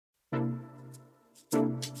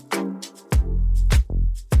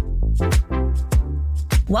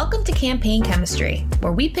Welcome to Campaign Chemistry,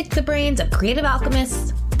 where we pick the brains of creative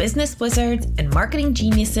alchemists, business wizards, and marketing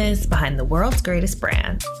geniuses behind the world's greatest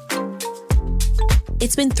brands.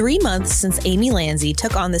 It's been 3 months since Amy Lanzi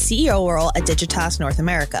took on the CEO role at Digitas North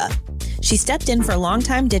America. She stepped in for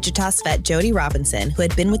longtime Digitas vet Jody Robinson, who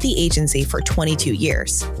had been with the agency for 22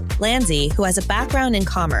 years. Lanzi, who has a background in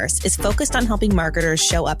commerce, is focused on helping marketers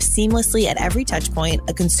show up seamlessly at every touchpoint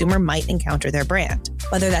a consumer might encounter their brand,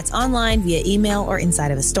 whether that's online, via email, or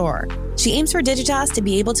inside of a store. She aims for Digitas to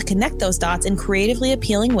be able to connect those dots in creatively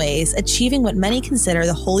appealing ways, achieving what many consider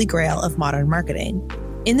the holy grail of modern marketing.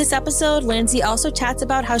 In this episode, Lanzi also chats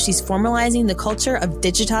about how she's formalizing the culture of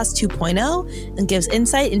Digitas 2.0 and gives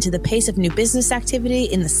insight into the pace of new business activity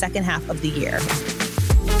in the second half of the year.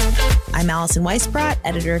 I'm Allison Weisbrot,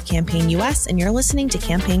 editor of Campaign US, and you're listening to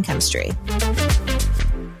Campaign Chemistry.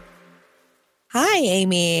 Hi,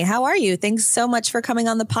 Amy. How are you? Thanks so much for coming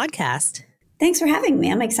on the podcast. Thanks for having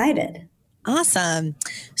me. I'm excited. Awesome.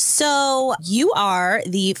 So you are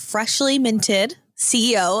the freshly minted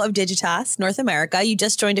CEO of Digitas North America. You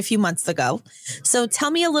just joined a few months ago. So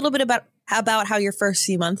tell me a little bit about how your first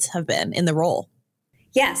few months have been in the role.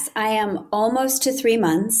 Yes, I am almost to 3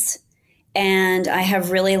 months, and I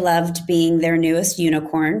have really loved being their newest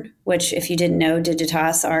unicorn, which, if you didn't know,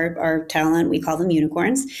 Digitas, our talent, we call them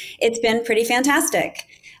unicorns. It's been pretty fantastic.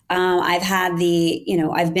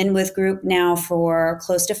 I've been with Group now for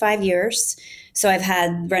close to 5 years. So I've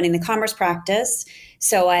had running the commerce practice.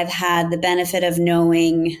 So I've had the benefit of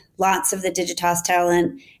knowing lots of the Digitas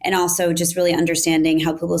talent and also just really understanding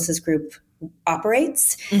how Publicis Group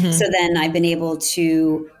operates. Mm-hmm. So then I've been able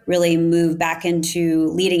to really move back into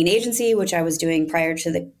leading an agency, which I was doing prior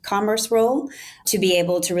to the commerce role, to be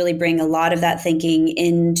able to really bring a lot of that thinking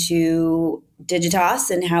into Digitas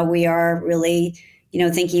and how we are really,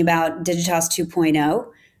 thinking about Digitas 2.0.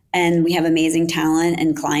 And we have amazing talent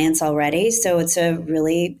and clients already. So it's a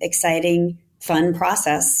really exciting, fun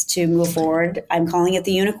process to move forward. I'm calling it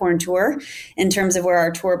the Unicorn Tour in terms of where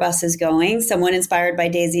our tour bus is going. Someone inspired by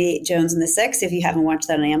Daisy Jones and the Six, if you haven't watched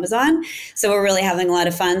that on Amazon. So we're really having a lot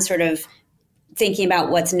of fun sort of thinking about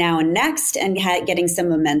what's now and next and getting some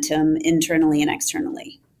momentum internally and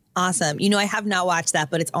externally. Awesome. I have not watched that,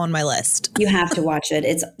 but it's on my list. You have to watch it.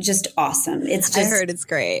 It's just awesome. I heard it's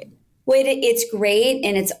great. Wait, it's great.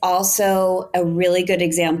 And it's also a really good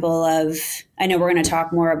example of, I know we're going to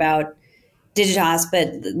talk more about Digitas,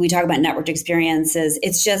 but we talk about networked experiences.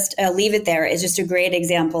 It's just, leave it there. It's just a great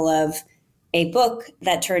example of a book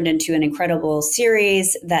that turned into an incredible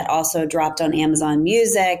series that also dropped on Amazon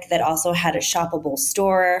Music, that also had a shoppable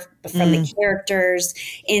store from the characters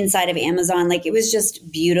inside of Amazon. Like, it was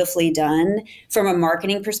just beautifully done from a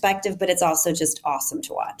marketing perspective, but it's also just awesome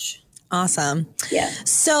to watch. Awesome. Yeah.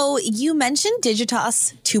 So you mentioned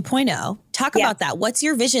Digitas 2.0. Talk about that. What's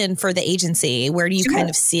your vision for the agency? Where do you kind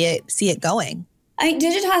of see it going?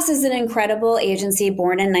 Digitas is an incredible agency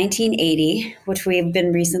born in 1980, which we've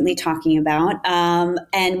been recently talking about.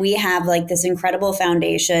 And we have this incredible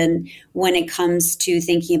foundation when it comes to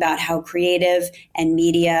thinking about how creative and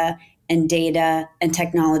media and data and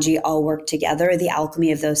technology all work together, the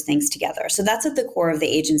alchemy of those things together. So that's at the core of the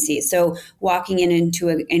agency. So walking into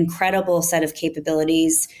an incredible set of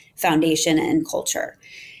capabilities, foundation, and culture.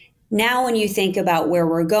 Now, when you think about where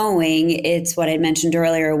we're going, it's what I mentioned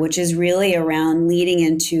earlier, which is really around leading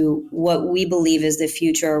into what we believe is the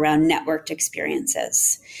future around networked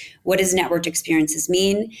experiences. What does networked experiences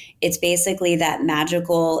mean? It's basically that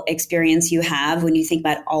magical experience you have when you think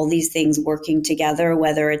about all these things working together,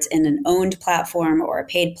 whether it's in an owned platform or a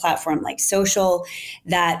paid platform like social,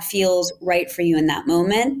 that feels right for you in that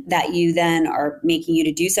moment, that you then are making you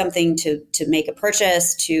to do something, to make a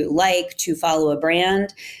purchase, to follow a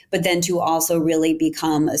brand, but then to also really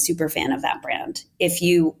become a super fan of that brand. If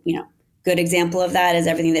good example of that is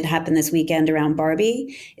everything that happened this weekend around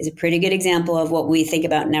Barbie is a pretty good example of what we think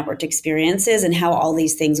about networked experiences and how all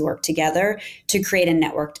these things work together to create a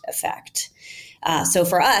networked effect. So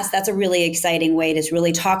for us, that's a really exciting way to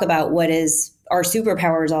really talk about what is our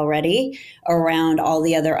superpowers already around all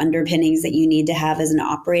the other underpinnings that you need to have as an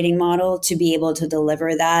operating model to be able to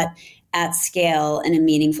deliver that at scale in a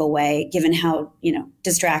meaningful way, given how,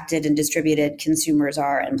 distracted and distributed consumers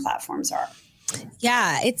are and platforms are.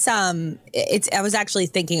 Yeah, it's I was actually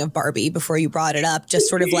thinking of Barbie before you brought it up, just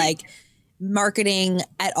sort of like marketing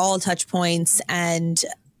at all touch points and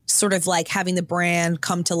sort of like having the brand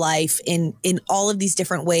come to life in all of these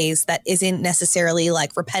different ways that isn't necessarily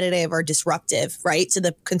like repetitive or disruptive, right, to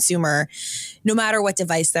the consumer, no matter what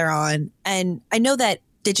device they're on. And I know that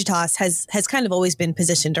Digitas has kind of always been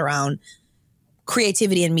positioned around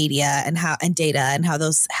creativity and media and data and how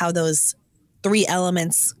those three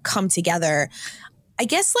elements come together. I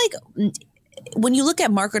guess like when you look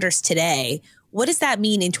at marketers today, what does that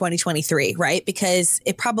mean in 2023, right? Because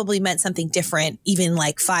it probably meant something different even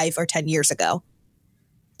like 5 or 10 years ago.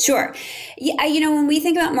 Sure. Yeah, when we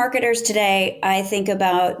think about marketers today, I think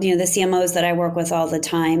about, the CMOs that I work with all the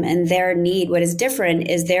time, and their need. What is different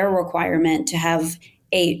is their requirement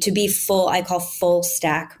to be full, I call full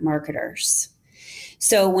stack marketers.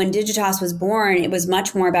 So when Digitas was born, it was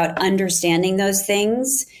much more about understanding those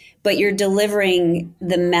things, but you're delivering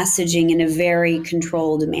the messaging in a very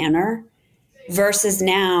controlled manner. Versus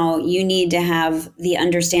now, you need to have the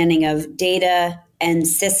understanding of data and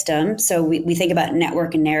system. So we think about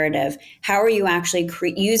network and narrative. How are you actually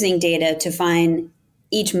using data to find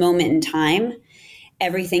each moment in time?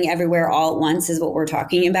 Everything, everywhere, all at once is what we're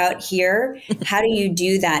talking about here. How do you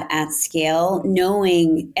do that at scale,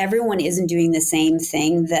 knowing everyone isn't doing the same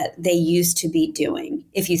thing that they used to be doing,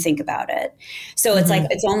 if you think about it? So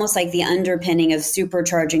it's almost like the underpinning of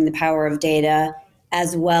supercharging the power of data,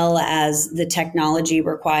 as well as the technology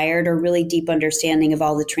required, or really deep understanding of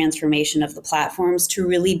all the transformation of the platforms to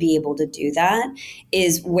really be able to do that,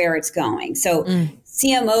 is where it's going. So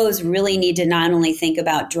CMOs really need to not only think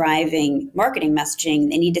about driving marketing messaging,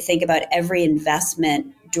 they need to think about every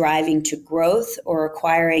investment driving to growth or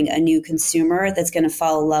acquiring a new consumer that's going to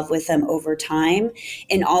fall in love with them over time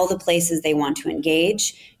in all the places they want to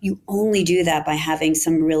engage. You only do that by having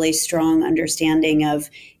some really strong understanding of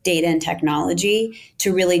data and technology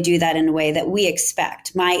to really do that in a way that we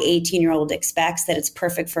expect. My 18-year-old expects that it's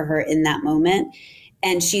perfect for her in that moment.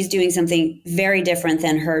 And she's doing something very different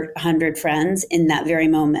than her 100 friends in that very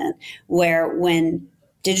moment, where when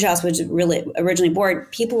Digitas was really originally born,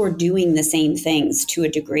 people were doing the same things to a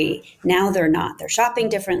degree. Now they're not. They're shopping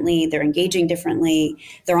differently. They're engaging differently.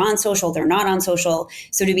 They're on social. They're not on social.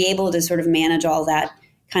 So to be able to sort of manage all that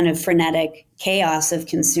kind of frenetic chaos of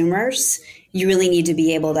consumers, you really need to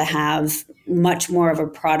be able to have much more of a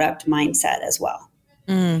product mindset as well.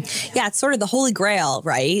 Yeah, it's sort of the holy grail,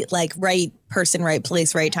 right? Like right person, right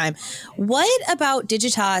place, right time. What about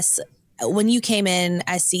Digitas? When you came in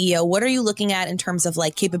as CEO, what are you looking at in terms of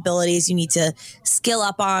like capabilities you need to skill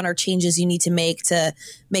up on, or changes you need to make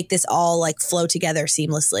this all like flow together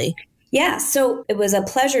seamlessly? Yeah, so it was a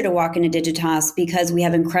pleasure to walk into Digitas because we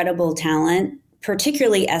have incredible talent,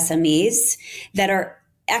 particularly SMEs that are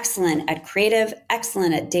excellent at creative,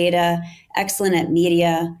 excellent at data, excellent at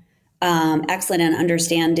media, excellent in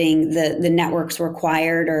understanding the networks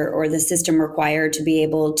required or the system required to be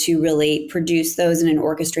able to really produce those in an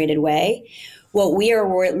orchestrated way. What we are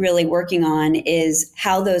really working on is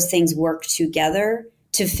how those things work together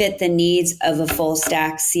to fit the needs of a full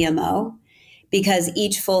stack CMO, because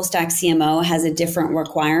each full stack CMO has a different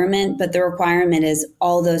requirement, but the requirement is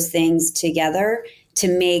all those things together to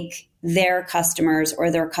make their customers or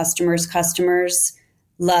their customers' customers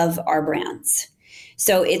love our brands.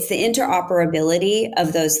 So it's the interoperability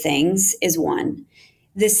of those things is one.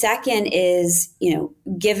 The second is,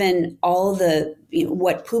 given all the,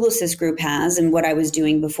 what Publicis Group has and what I was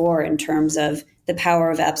doing before in terms of the power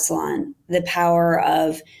of Epsilon, the power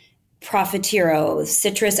of Profitero,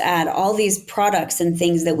 Citrus Ad, all these products and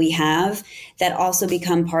things that we have that also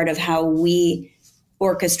become part of how we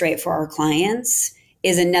orchestrate for our clients,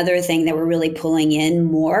 is another thing that we're really pulling in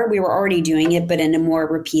more. We were already doing it, but in a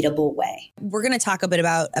more repeatable way. We're going to talk a bit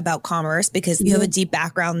about commerce because you have a deep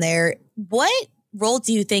background there. What role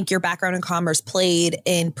do you think your background in commerce played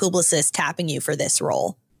in Publicis tapping you for this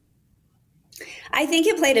role? I think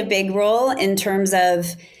it played a big role in terms of,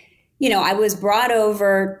 I was brought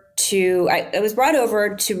over to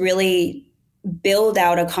really build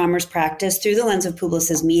out a commerce practice through the lens of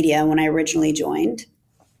Publicis Media when I originally joined.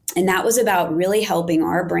 And that was about really helping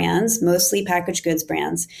our brands, mostly packaged goods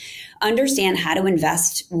brands, understand how to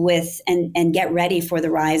invest with and get ready for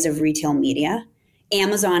the rise of retail media.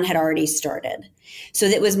 Amazon had already started. So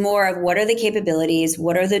it was more of what are the capabilities,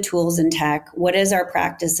 what are the tools and tech, what is our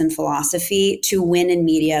practice and philosophy to win in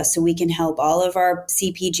media so we can help all of our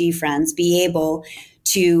CPG friends be able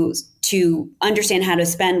to understand how to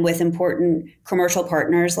spend with important commercial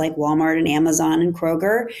partners like Walmart and Amazon and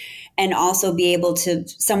Kroger, and also be able to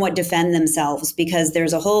somewhat defend themselves because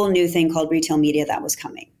there's a whole new thing called retail media that was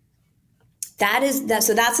coming. So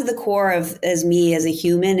that's at the core of as me as a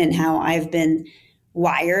human and how I've been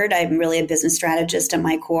wired. I'm really a business strategist at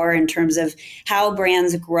my core in terms of how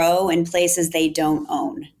brands grow in places they don't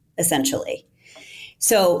own, essentially.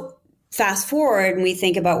 So fast forward and we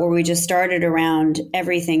think about where we just started around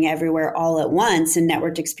everything, everywhere, all at once and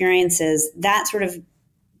networked experiences, that sort of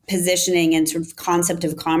positioning and sort of concept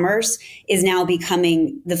of commerce is now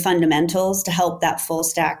becoming the fundamentals to help that full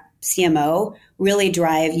stack CMO, really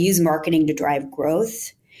use marketing to drive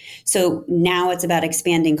growth. So now it's about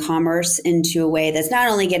expanding commerce into a way that's not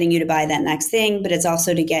only getting you to buy that next thing, but it's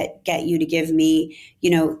also to get you to give me,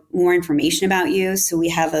 more information about you. So we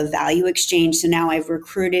have a value exchange. So now I've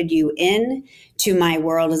recruited you in to my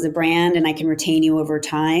world as a brand, and I can retain you over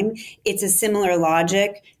time. It's a similar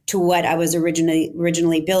logic to what I was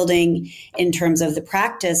originally building in terms of the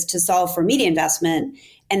practice to solve for media investment.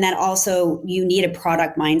 And that also you need a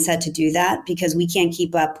product mindset to do that, because we can't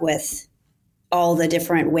keep up with all the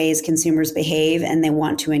different ways consumers behave and they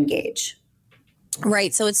want to engage.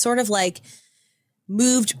 Right. So it's sort of like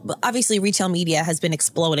moved. Obviously, retail media has been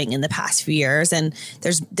exploding in the past few years, and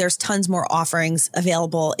there's tons more offerings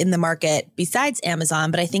available in the market besides Amazon.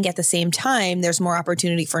 But I think at the same time, there's more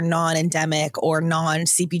opportunity for non-endemic or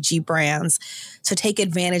non-CPG brands to take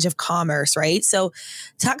advantage of commerce. Right. So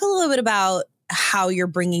talk a little bit about how you're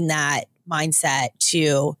bringing that mindset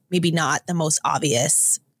to maybe not the most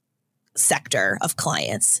obvious sector of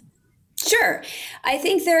clients. Sure. I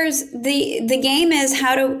think there's the game is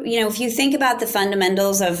how to, if you think about the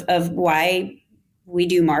fundamentals of why we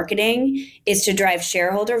do marketing, is to drive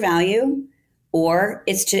shareholder value, or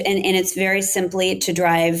it's to, and it's very simply to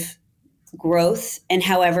drive growth, and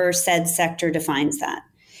however said sector defines that.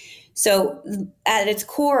 So at its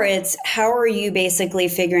core, it's how are you basically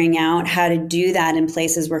figuring out how to do that in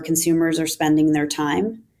places where consumers are spending their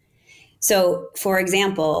time? So for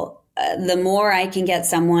example, the more I can get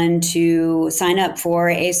someone to sign up for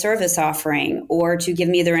a service offering or to give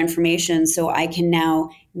me their information so I can now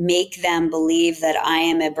make them believe that I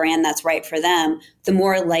am a brand that's right for them, the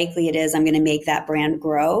more likely it is I'm going to make that brand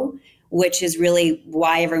grow, which is really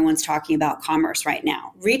why everyone's talking about commerce right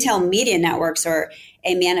now. Retail media networks are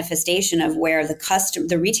a manifestation of where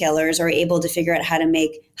the retailers are able to figure out how to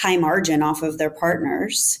make high margin off of their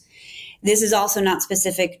partners. This is also not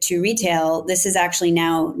specific to retail. This is actually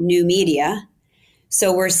now new media.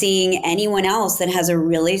 So we're seeing anyone else that has a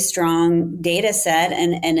really strong data set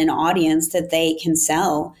and an audience that they can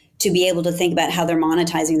sell to be able to think about how they're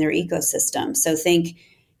monetizing their ecosystem. So think,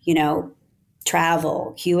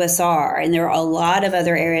 travel, QSR, and there are a lot of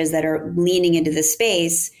other areas that are leaning into the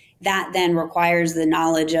space. That then requires the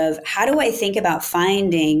knowledge of how do I think about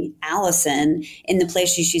finding Allison in the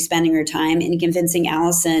place she's spending her time and convincing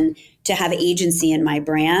Allison to have agency in my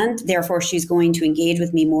brand. Therefore, she's going to engage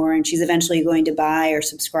with me more, and she's eventually going to buy or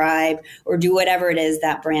subscribe or do whatever it is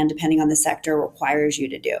that brand, depending on the sector, requires you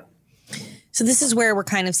to do. So this is where we're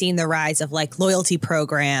kind of seeing the rise of like loyalty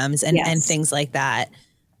programs and things like that.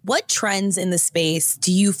 What trends in the space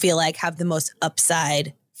do you feel like have the most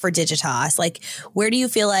upside for Digitas? Like, where do you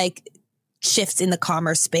feel like shifts in the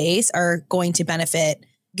commerce space are going to benefit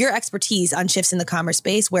your expertise on shifts in the commerce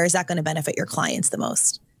space? Where is that going to benefit your clients the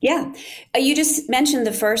most? Yeah. You just mentioned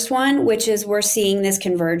the first one, which is we're seeing this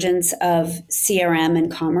convergence of CRM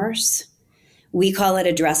and commerce. We call it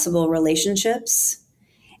addressable relationships.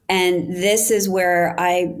 And this is where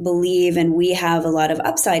I believe, and we have a lot of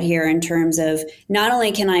upside here in terms of not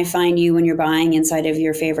only can I find you when you're buying inside of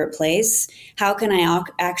your favorite place, how can I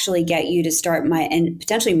actually get you to start and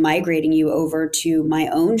potentially migrating you over to my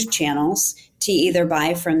own channels to either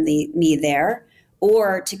buy from me there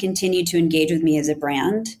or to continue to engage with me as a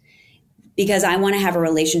brand, because I want to have a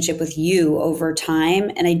relationship with you over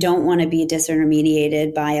time. And I don't want to be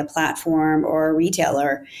disintermediated by a platform or a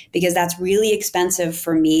retailer, because that's really expensive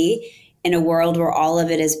for me in a world where all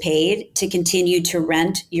of it is paid to continue to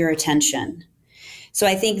rent your attention. So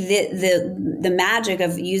I think the magic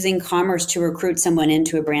of using commerce to recruit someone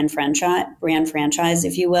into a brand franchise,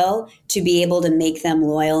 if you will, to be able to make them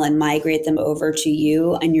loyal and migrate them over to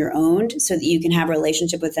you and your own so that you can have a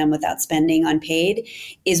relationship with them without spending on paid,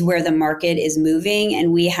 is where the market is moving.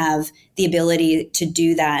 And we have the ability to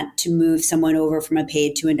do that, to move someone over from a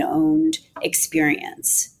paid to an owned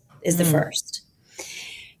experience is the first.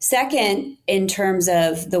 Second, in terms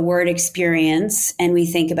of the word experience, and we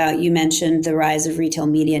think about, you mentioned the rise of retail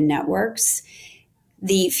media networks.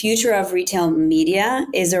 The future of retail media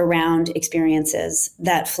is around experiences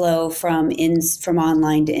that flow from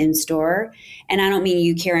online to in-store. And I don't mean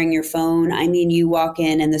you carrying your phone. I mean you walk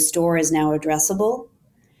in and the store is now addressable.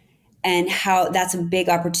 And how that's a big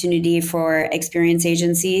opportunity for experience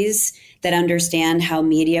agencies that understand how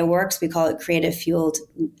media works. We call it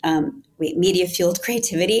media fueled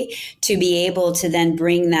creativity, to be able to then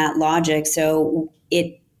bring that logic. So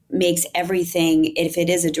it makes everything, if it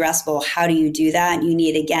is addressable, how do you do that? You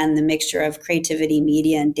need, again, the mixture of creativity,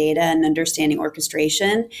 media, and data, and understanding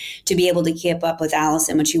orchestration to be able to keep up with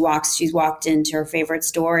Allison when she's walked into her favorite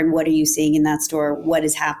store, and what are you seeing in that store? What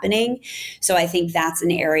is happening? So I think that's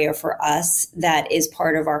an area for us that is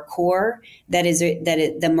part of our core,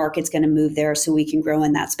 the market's going to move there so we can grow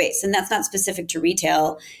in that space. And that's not specific to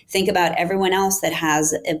retail. Think about everyone else that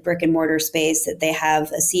has a brick and mortar space, that they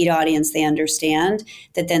have a seed audience they understand,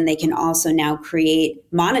 that then they can also now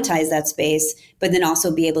monetize that space, but then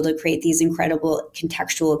also be able to create these incredible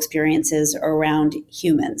contextual experiences around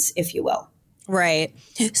humans, if you will. Right.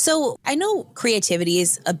 So I know creativity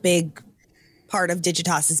is a big part of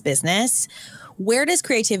Digitas's business. Where does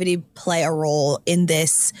creativity play a role in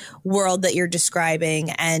this world that you're describing?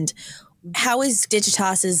 And how is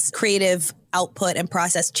Digitas's creative output and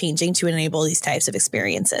process changing to enable these types of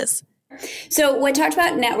experiences? So we talked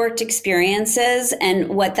about networked experiences and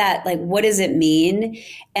what does it mean?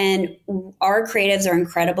 And our creatives are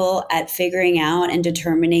incredible at figuring out and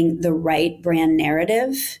determining the right brand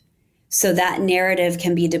narrative. So that narrative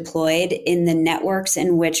can be deployed in the networks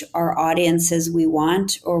in which our audiences we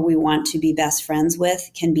want to be best friends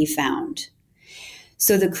with can be found.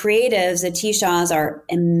 So the creatives, Atish Shah is our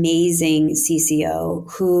amazing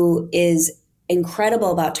CCO, who is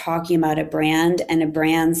incredible about talking about a brand and a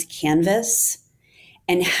brand's canvas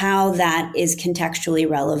and how that is contextually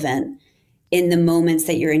relevant in the moments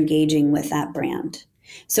that you're engaging with that brand.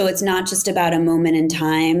 So it's not just about a moment in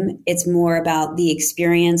time. It's more about the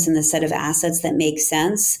experience and the set of assets that make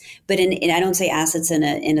sense. But I don't say assets in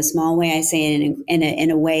a small way. I say it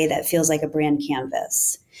in a way that feels like a brand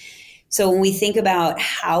canvas. So when we think about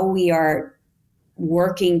how we are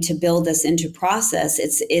working to build this into process,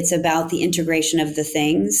 it's about the integration of the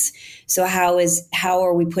things. So how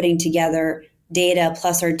are we putting together data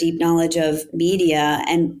plus our deep knowledge of media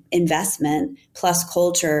and investment plus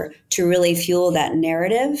culture to really fuel that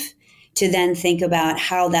narrative, to then think about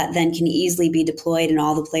how that then can easily be deployed in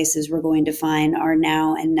all the places we're going to find our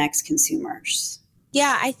now and next consumers.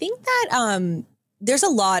 Yeah, I think that there's a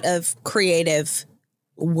lot of creative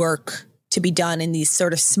work to be done in these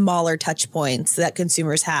sort of smaller touch points that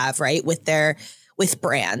consumers have, right, with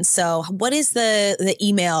brands. So what is the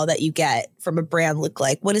email that you get from a brand look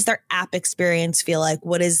like? What does their app experience feel like?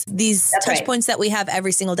 What is these touch points that we have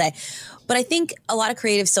every single day? But I think a lot of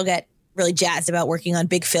creatives still get really jazzed about working on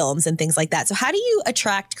big films and things like that. So how do you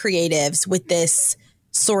attract creatives with this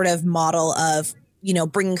sort of model of,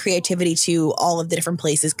 bringing creativity to all of the different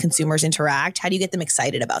places consumers interact? How do you get them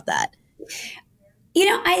excited about that?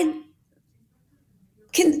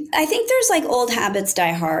 I think there's like old habits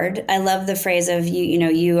die hard. I love the phrase of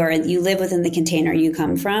you live within the container you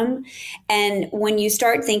come from. And when you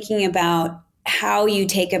start thinking about how you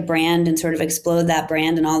take a brand and sort of explode that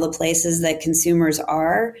brand in all the places that consumers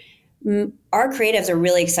are, our creatives are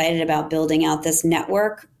really excited about building out this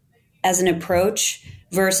network as an approach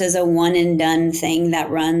versus a one and done thing that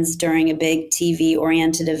runs during a big TV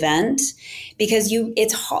oriented event, because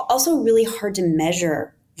it's also really hard to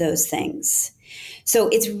measure those things. So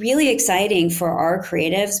it's really exciting for our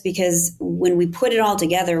creatives, because when we put it all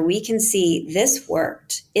together, we can see this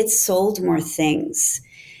worked. It sold more things,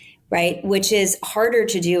 right? Which is harder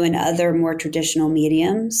to do in other more traditional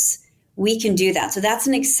mediums. We can do that. So that's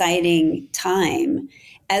an exciting time,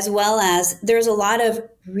 as well as there's a lot of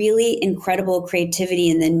really incredible creativity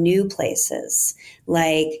in the new places.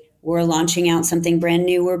 Like we're launching out something brand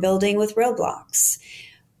new we're building with Roblox.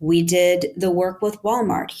 We did the work with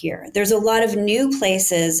Walmart here. There's a lot of new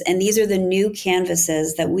places, and these are the new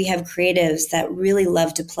canvases that we have creatives that really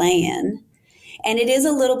love to play in. And it is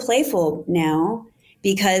a little playful now,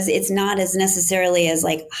 because it's not as necessarily as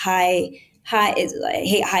like high.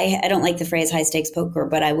 I don't like the phrase high stakes poker,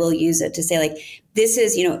 but I will use it to say, like, this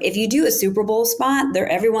is, if you do a Super Bowl spot,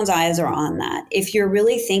 everyone's eyes are on that. If you're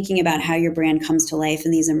really thinking about how your brand comes to life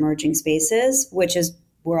in these emerging spaces, which is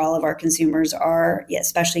where all of our consumers are,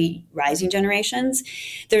 especially rising generations,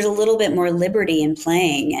 there's a little bit more liberty in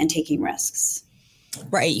playing and taking risks.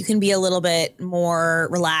 Right. You can be a little bit more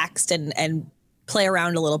relaxed and play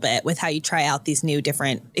around a little bit with how you try out these new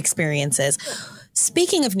different experiences.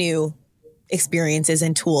 Speaking of new experiences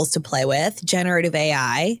and tools to play with, generative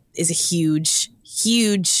AI is a huge,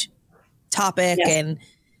 huge topic and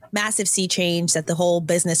massive sea change that the whole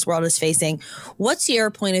business world is facing. What's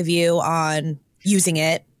your point of view on using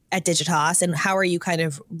it at Digitas, and how are you kind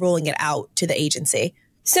of rolling it out to the agency?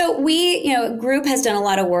 So Group has done a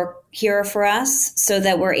lot of work here for us so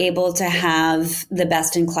that we're able to have the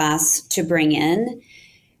best in class to bring in.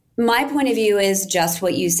 My point of view is just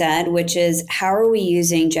what you said, which is how are we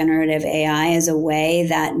using generative AI as a way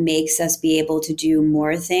that makes us be able to do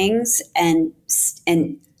more things and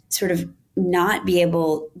sort of not be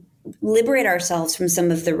able liberate ourselves from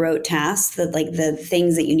some of the rote tasks, that like the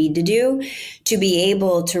things that you need to do, to be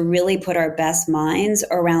able to really put our best minds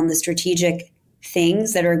around the strategic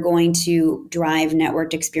things that are going to drive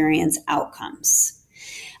networked experience outcomes.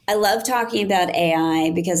 I love talking about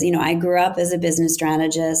AI because, I grew up as a business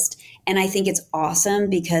strategist, and I think it's awesome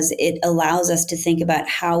because it allows us to think about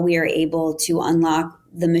how we are able to unlock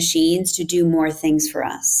the machines to do more things for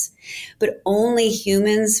us. But only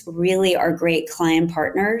humans really are great client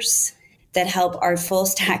partners that help our full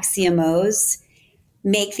stack CMOs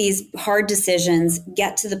make these hard decisions,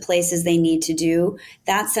 get to the places they need to do.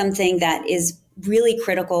 That's something that is really a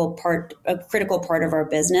critical part of our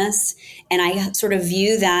business. And I sort of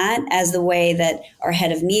view that as the way that our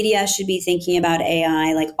head of media should be thinking about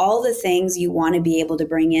AI, like all the things you want to be able to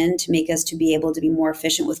bring in to make us to be able to be more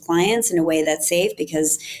efficient with clients in a way that's safe,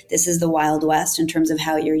 because this is the Wild West in terms of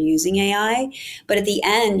how you're using AI. But at the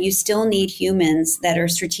end, you still need humans that are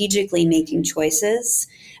strategically making choices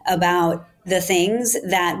about the things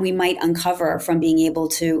that we might uncover from being able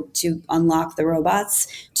to unlock the robots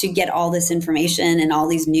to get all this information and all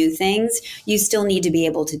these new things. You still need to be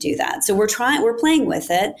able to do that. So we're playing with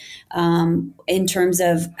it in terms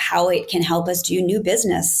of how it can help us do new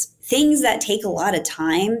business. Things that take a lot of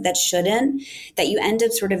time that shouldn't, that you end up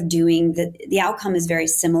sort of doing, the outcome is very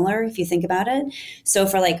similar if you think about it. So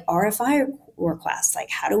for like RFI requests, like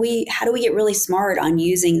how do we get really smart on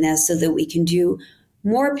using this so that we can do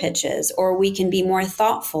more pitches, or we can be more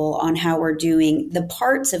thoughtful on how we're doing the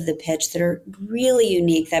parts of the pitch that are really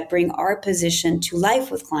unique, that bring our position to life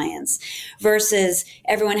with clients, versus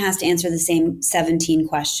everyone has to answer the same 17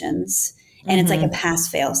 questions. And it's like a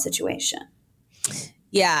pass-fail situation.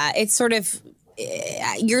 Yeah, it's sort of,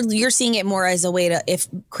 you're seeing it more as a way to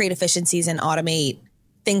create efficiencies and automate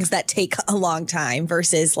things that take a long time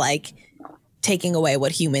versus like taking away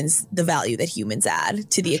the value that humans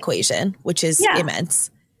add to the equation, which is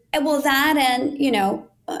immense. And well, that, and,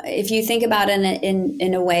 if you think about it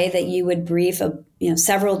in a way that you would brief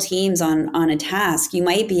several teams on a task, you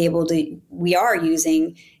might be able to, we are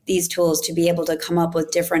using these tools to be able to come up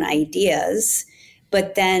with different ideas.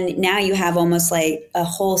 But then now you have almost like a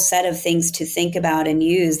whole set of things to think about and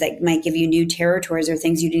use that might give you new territories or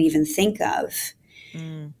things you didn't even think of.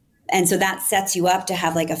 And so that sets you up to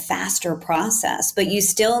have like a faster process, but you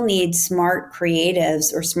still need smart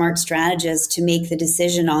creatives or smart strategists to make the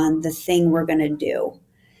decision on the thing we're going to do.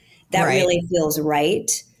 That really feels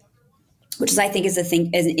right, which is, I think, is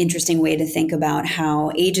an interesting way to think about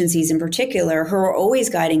how agencies in particular, who are always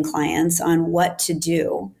guiding clients on what to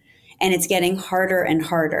do. And it's getting harder and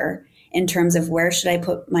harder in terms of where should I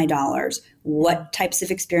put my dollars? What types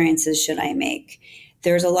of experiences should I make?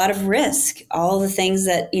 There's a lot of risk, all the things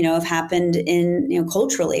that, have happened in,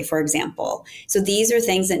 culturally, for example. So these are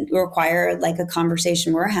things that require like a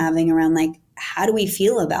conversation we're having around like, how do we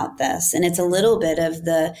feel about this? And it's a little bit of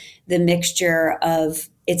the mixture of,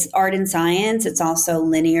 it's art and science. It's also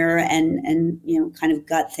linear and kind of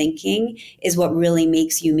gut thinking is what really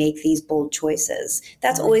makes you make these bold choices.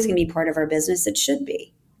 That's always going to be part of our business. It should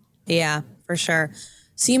be. Yeah, for sure.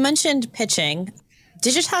 So you mentioned pitching.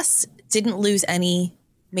 Digitas didn't lose any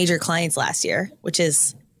major clients last year, which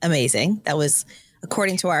is amazing. That was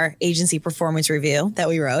according to our agency performance review that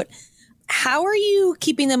we wrote. How are you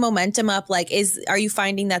keeping the momentum up? Like, are you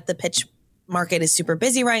finding that the pitch market is super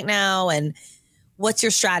busy right now? And what's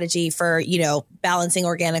your strategy for, balancing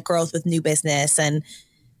organic growth with new business and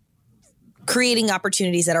creating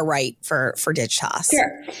opportunities that are right for Digitas?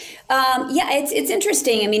 Sure. It's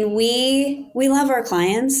interesting. I mean, we love our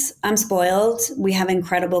clients. I'm spoiled. We have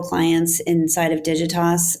incredible clients inside of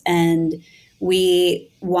Digitas, and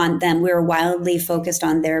we want them. We're wildly focused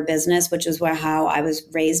on their business, which is how I was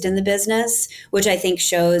raised in the business, which I think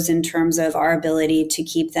shows in terms of our ability to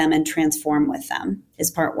keep them and transform with them is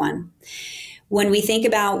part one. When we think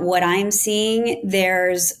about what I'm seeing,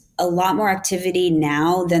 there's a lot more activity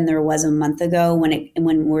now than there was a month ago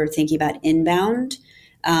when we're thinking about inbound,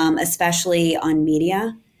 especially on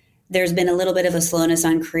media. There's been a little bit of a slowness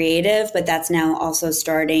on creative, but that's now also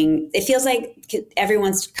starting. It feels like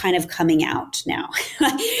everyone's kind of coming out now.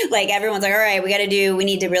 Like everyone's like, all right, we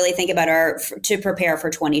need to really think about to prepare for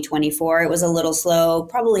 2024. It was a little slow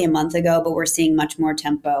probably a month ago, but we're seeing much more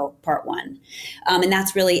tempo, part one. And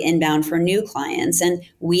that's really inbound for new clients. And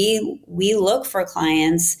we look for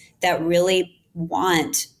clients that really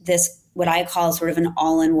want this, what I call sort of an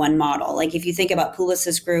all-in-one model. Like if you think about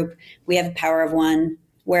Publicis Group, we have Power of One,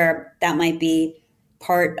 where that might be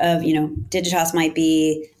part of, Digitas might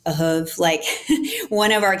be a hoof, like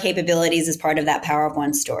one of our capabilities is part of that Power of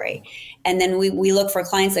One story. And then we look for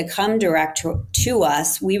clients that come direct to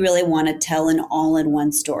us. We really want to tell an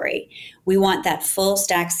all-in-one story. We want that full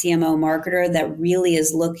stack CMO marketer that really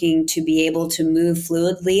is looking to be able to move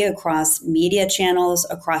fluidly across media channels,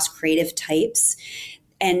 across creative types,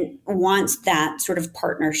 and wants that sort of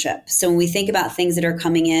partnership. So when we think about things that are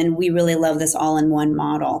coming in, we really love this all-in-one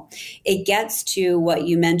model. It gets to what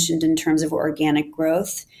you mentioned in terms of organic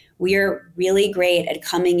growth. We are really great at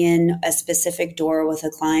coming in a specific door with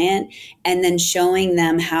a client and then showing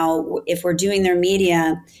them how, if we're doing their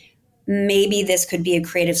media, maybe this could be a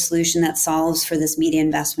creative solution that solves for this media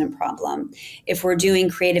investment problem. If we're doing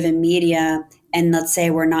creative in media, and let's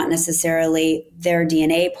say we're not necessarily their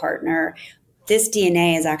DNA partner, this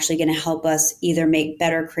DNA is actually going to help us either make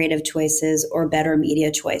better creative choices or better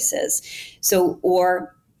media choices. So,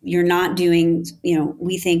 or you're not doing,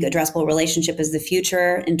 we think addressable relationship is the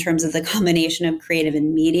future in terms of the combination of creative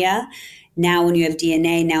and media. Now, when you have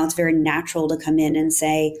DNA, now it's very natural to come in and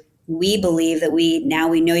say, we believe that we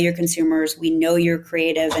know your consumers, we know your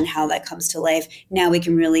creative and how that comes to life. Now we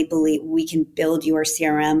can really believe we can build your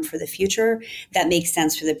CRM for the future that makes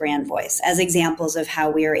sense for the brand voice, as examples of how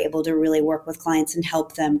we are able to really work with clients and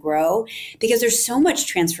help them grow, because there's so much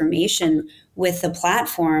transformation with the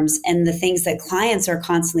platforms and the things that clients are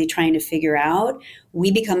constantly trying to figure out.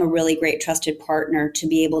 We become a really great trusted partner to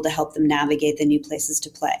be able to help them navigate the new places to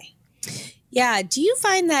play. Yeah. Do you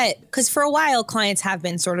find that, because for a while, clients have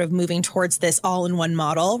been sort of moving towards this all-in-one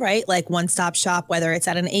model, right? Like one-stop shop, whether it's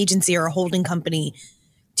at an agency or a holding company.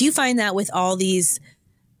 Do you find that with all these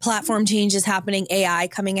platform changes happening, AI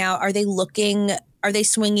coming out, are they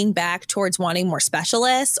swinging back towards wanting more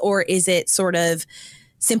specialists, or is it sort of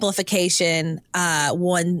simplification,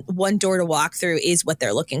 one door to walk through is what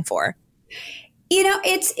they're looking for?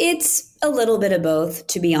 It's a little bit of both,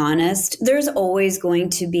 to be honest. There's always going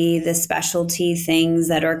to be the specialty things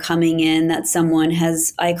that are coming in that someone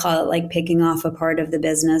has, I call it like picking off a part of the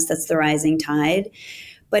business. That's the rising tide.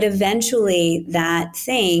 But eventually that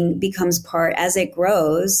thing becomes part, as it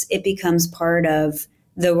grows, it becomes part of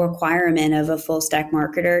the requirement of a full stack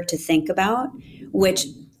marketer to think about, which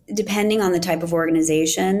depending on the type of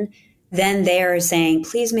organization, then they are saying,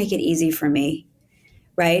 please make it easy for me.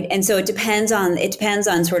 Right. And so it depends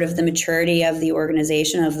on sort of the maturity of the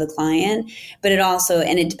organization, of the client, but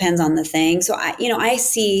it depends on the thing. So I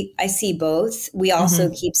see both. We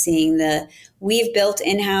also keep seeing we've built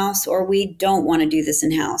in-house or we don't want to do this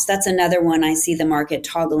in-house. That's another one I see the market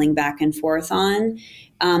toggling back and forth on.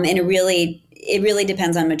 And it really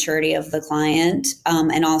depends on maturity of the client.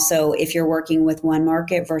 And also if you're working with one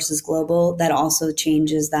market versus global, that also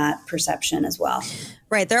changes that perception as well.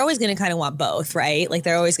 Right. They're always going to kind of want both, right? Like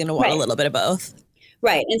they're always going to want a little bit of both.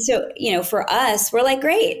 Right. And so, for us, we're like,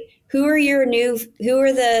 great. Who are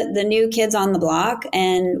the new kids on the block?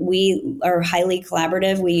 And we are highly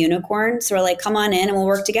collaborative. We unicorn. So we're like, come on in and we'll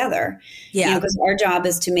work together. Yeah. Because our job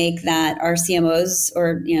is to make that our CMOs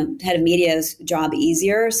or, head of media's job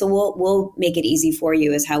easier. So we'll make it easy for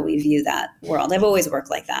you is how we view that world. I've always worked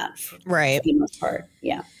like that. For the most part.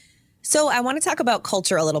 Yeah. So I want to talk about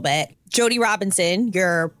culture a little bit. Jody Robinson,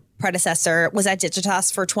 your predecessor, was at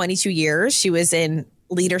Digitas for 22 years. She was in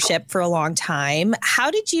leadership for a long time.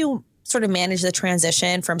 How did you sort of manage the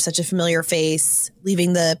transition from such a familiar face,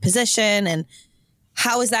 leaving the position? And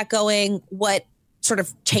how is that going? What sort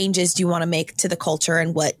of changes do you want to make to the culture?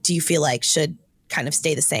 And what do you feel like should kind of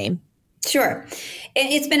stay the same? Sure.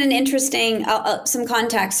 It's been an interesting, some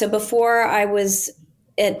context. So before I was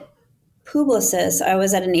at Publicis, I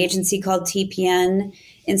was at an agency called TPN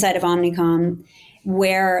inside of Omnicom,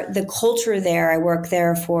 where the culture there, I worked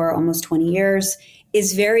there for almost 20 years,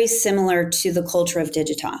 is very similar to the culture of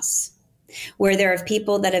Digitas, where there are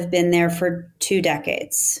people that have been there for 2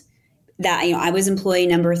 decades. That I was employee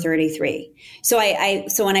number 33. So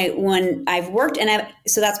when I've worked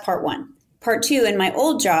so that's part one. Part two, in my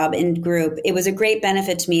old job in group, it was a great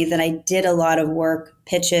benefit to me that I did a lot of work,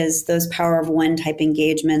 pitches, those Power of One type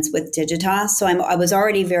engagements with Digitas. So I was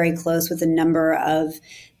already very close with a number of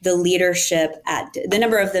the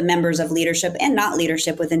number of the members of leadership and not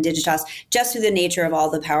leadership within Digitas, just through the nature of all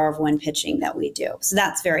the Power of One pitching that we do. So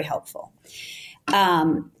that's very helpful.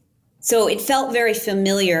 So it felt very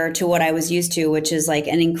familiar to what I was used to, which is like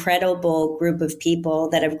an incredible group of people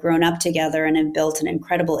that have grown up together and have built an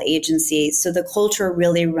incredible agency. So the culture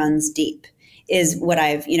really runs deep is what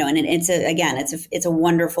I've, and it's a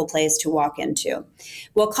wonderful place to walk into.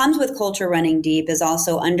 What comes with culture running deep is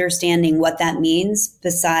also understanding what that means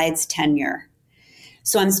besides tenure.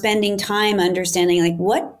 So I'm spending time understanding, like,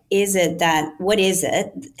 what is it?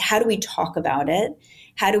 How do we talk about it?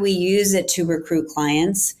 How do we use it to recruit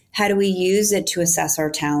clients? How do we use it to assess our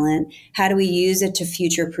talent? How do we use it to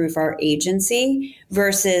future-proof our agency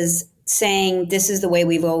versus saying this is the way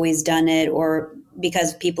we've always done it, or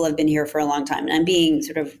because people have been here for a long time? And I'm being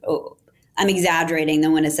I'm exaggerating. No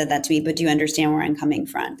one has said that to me, but do you understand where I'm coming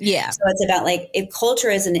from? Yeah. So it's about, like, if culture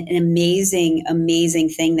is an amazing, amazing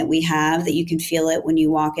thing that we have, that you can feel it when you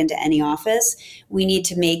walk into any office, we need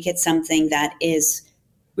to make it something that is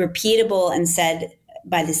repeatable and said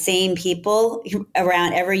by the same people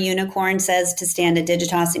around. Every unicorn says to stand at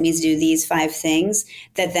Digitas, it needs to do these 5 things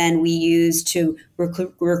that then we use to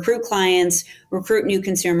recruit clients, recruit new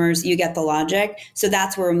consumers. You get the logic. So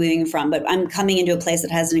that's where we're moving from. But I'm coming into a place that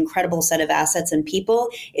has an incredible set of assets and people.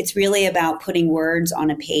 It's really about putting words on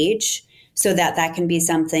a page so that that can be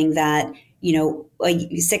something that, like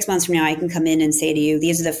 6 months from now, I can come in and say to you,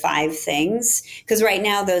 these are the 5 things. Because right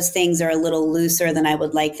now, those things are a little looser than I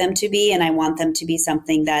would like them to be. And I want them to be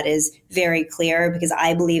something that is very clear, because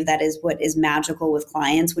I believe that is what is magical with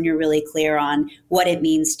clients, when you're really clear on what it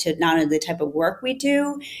means to not only the type of work we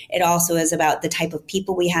do, it also is about the type of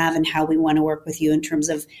people we have and how we want to work with you in terms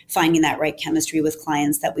of finding that right chemistry with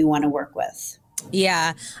clients that we want to work with.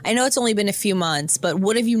 Yeah, I know it's only been a few months, but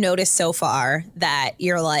what have you noticed so far that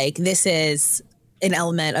you're like, this is an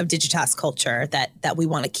element of Digitas culture that we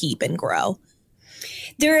want to keep and grow?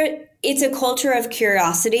 It's a culture of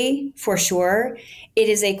curiosity, for sure. It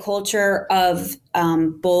is a culture of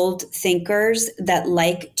bold thinkers that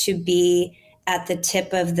like to be at the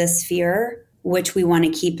tip of the sphere, which we want to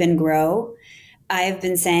keep and grow. I've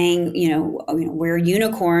been saying, we're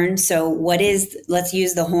unicorns. So let's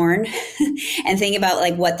use the horn and think about,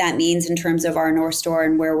 like, what that means in terms of our North Star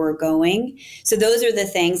and where we're going. So those are the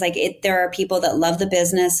things. There are people that love the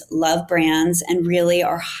business, love brands, and really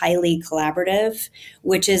are highly collaborative,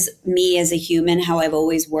 which is me as a human, how I've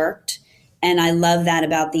always worked. And I love that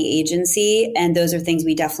about the agency. And those are things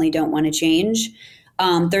we definitely don't want to change.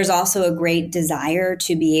 There's also a great desire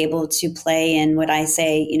to be able to play in what I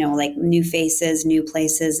say, like new faces, new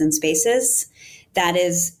places and spaces. That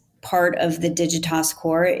is part of the Digitas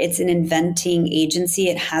core. It's an inventing agency.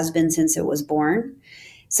 It has been since it was born.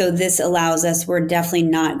 So this allows us, we're definitely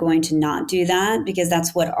not going to not do that, because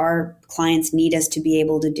that's what our clients need us to be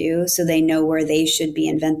able to do, so they know where they should be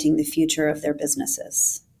inventing the future of their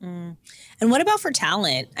businesses. Mm. And what about for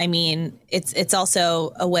talent? I mean, it's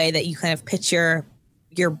also a way that you kind of pitch your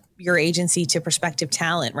agency to prospective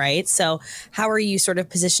talent, right? So how are you sort of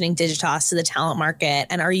positioning Digitas to the talent market?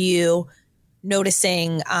 And are you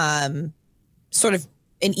noticing sort of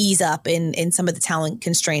an ease up in some of the talent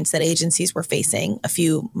constraints that agencies were facing a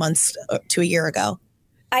few months to a year ago?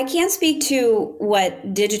 I can't speak to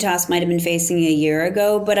what Digitas might have been facing a year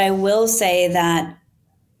ago, but I will say that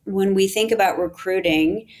when we think about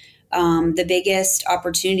recruiting, the biggest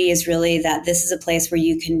opportunity is really that this is a place where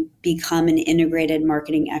you can become an integrated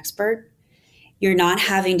marketing expert. You're not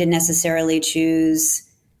having to necessarily choose,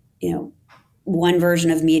 one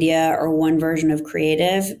version of media or one version of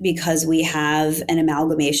creative, because we have an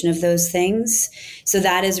amalgamation of those things. So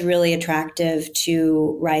that is really attractive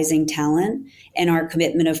to rising talent, and our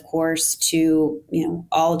commitment, of course, to,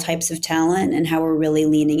 all types of talent and how we're really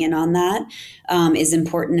leaning in on that is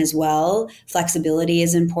important as well. Flexibility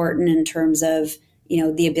is important in terms of,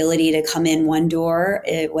 the ability to come in one door,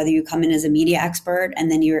 whether you come in as a media expert and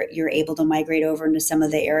then you're able to migrate over into some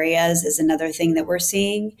of the areas, is another thing that we're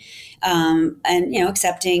seeing. And,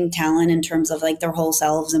 accepting talent in terms of, like, their whole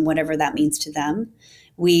selves and whatever that means to them.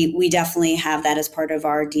 We definitely have that as part of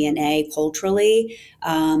our DNA culturally.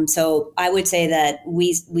 So I would say that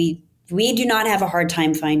we do not have a hard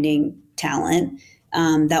time finding talent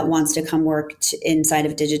that wants to come work inside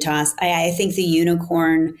of Digitas. I think the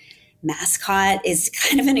unicorn mascot is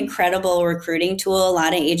kind of an incredible recruiting tool. A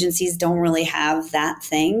lot of agencies don't really have that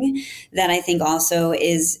thing that I think also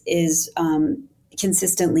is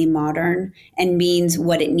consistently modern and means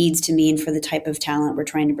what it needs to mean for the type of talent we're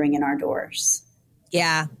trying to bring in our doors.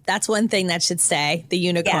 Yeah, that's one thing that should stay, the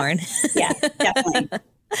unicorn. Yeah, definitely.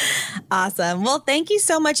 Awesome. Well, thank you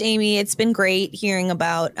so much, Amy. It's been great hearing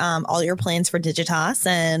about all your plans for Digitas,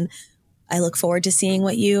 and I look forward to seeing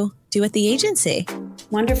what you do at the agency.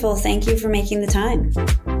 Wonderful. Thank you for making the time.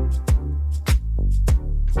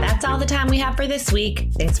 That's all the time we have for this week.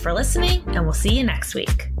 Thanks for listening, and we'll see you next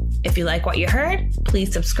week. If you like what you heard,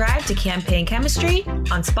 please subscribe to Campaign Chemistry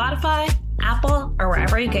on Spotify, Apple, or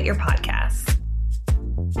wherever you get your podcasts.